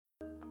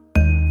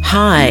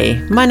Hi,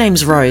 my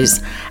name's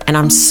Rose, and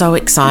I'm so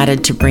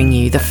excited to bring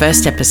you the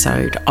first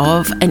episode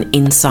of An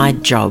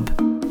Inside Job,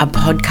 a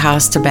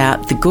podcast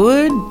about the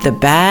good, the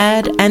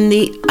bad, and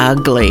the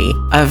ugly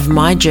of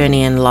my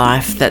journey in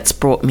life that's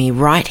brought me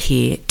right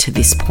here to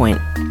this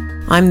point.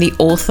 I'm the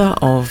author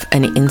of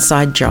An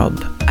Inside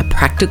Job, a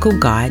practical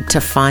guide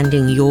to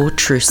finding your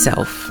true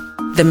self.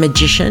 The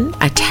Magician,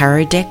 a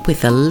tarot deck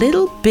with a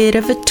little bit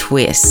of a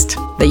twist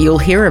that you'll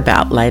hear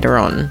about later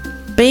on.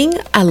 Being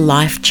a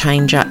life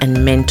changer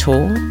and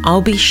mentor,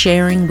 I'll be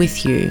sharing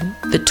with you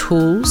the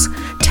tools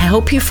to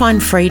help you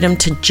find freedom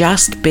to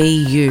just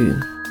be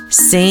you,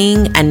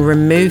 seeing and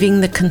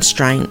removing the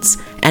constraints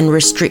and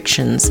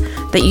restrictions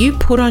that you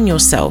put on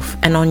yourself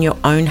and on your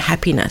own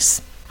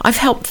happiness. I've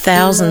helped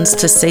thousands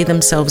to see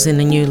themselves in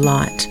a new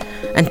light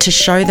and to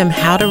show them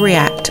how to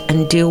react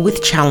and deal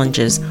with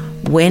challenges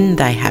when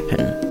they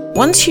happen.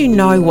 Once you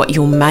know what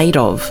you're made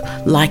of,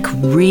 like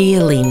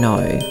really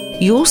know,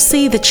 you'll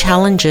see the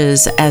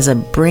challenges as a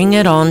bring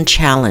it on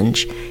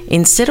challenge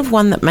instead of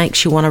one that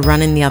makes you want to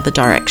run in the other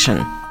direction.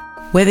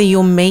 Whether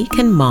you're meek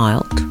and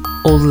mild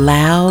or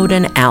loud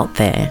and out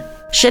there,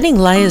 shedding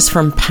layers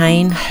from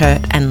pain,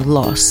 hurt and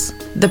loss,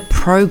 the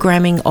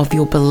programming of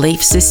your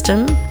belief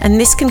system, and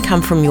this can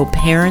come from your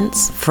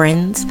parents,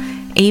 friends,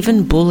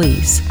 even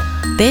bullies.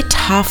 They're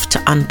tough to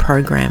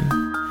unprogram.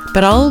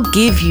 But I'll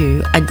give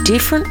you a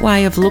different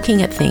way of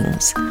looking at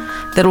things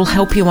that'll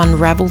help you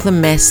unravel the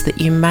mess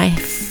that you may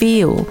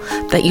feel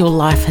that your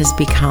life has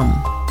become.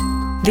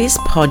 This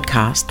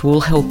podcast will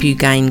help you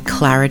gain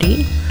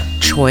clarity,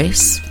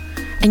 choice,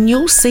 and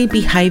you'll see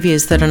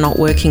behaviours that are not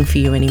working for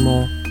you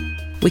anymore.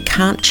 We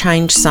can't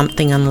change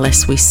something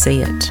unless we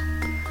see it.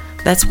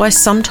 That's why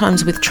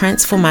sometimes with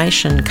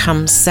transformation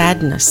comes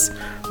sadness,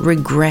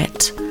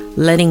 regret,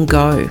 letting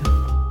go,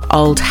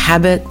 old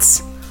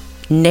habits,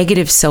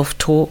 negative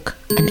self-talk,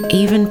 and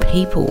even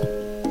people.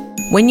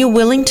 When you're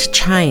willing to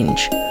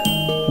change,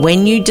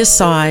 when you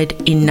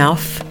decide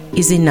enough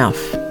is enough,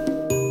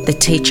 the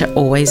teacher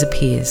always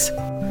appears.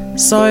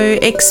 So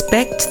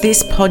expect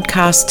this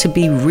podcast to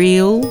be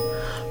real,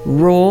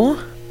 raw,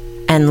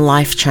 and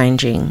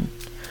life-changing.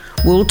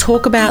 We'll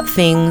talk about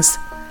things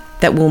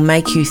that will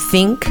make you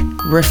think,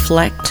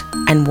 reflect,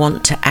 and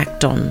want to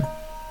act on.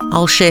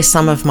 I'll share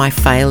some of my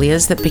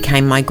failures that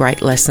became my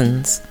great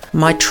lessons,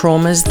 my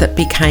traumas that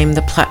became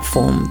the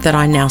platform that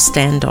I now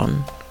stand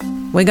on.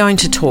 We're going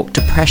to talk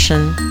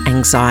depression,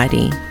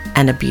 anxiety,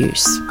 and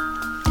abuse.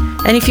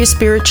 And if you're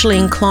spiritually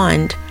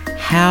inclined,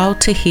 how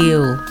to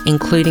heal,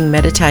 including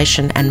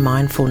meditation and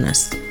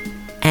mindfulness.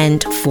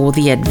 And for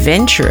the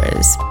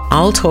adventurers,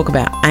 I'll talk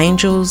about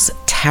angels,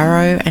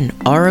 tarot and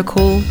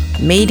oracle,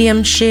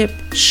 mediumship,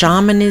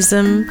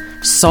 shamanism,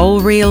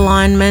 soul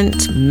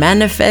realignment,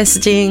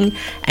 manifesting,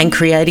 and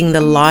creating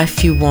the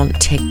life you want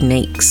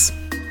techniques.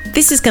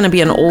 This is going to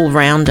be an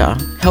all-rounder,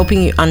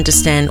 helping you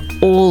understand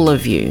all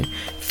of you,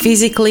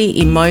 physically,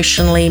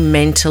 emotionally,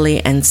 mentally,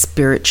 and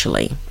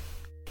spiritually.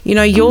 You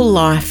know, your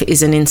life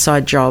is an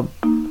inside job,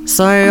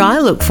 so I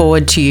look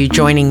forward to you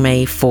joining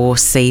me for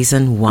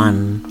Season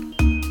 1.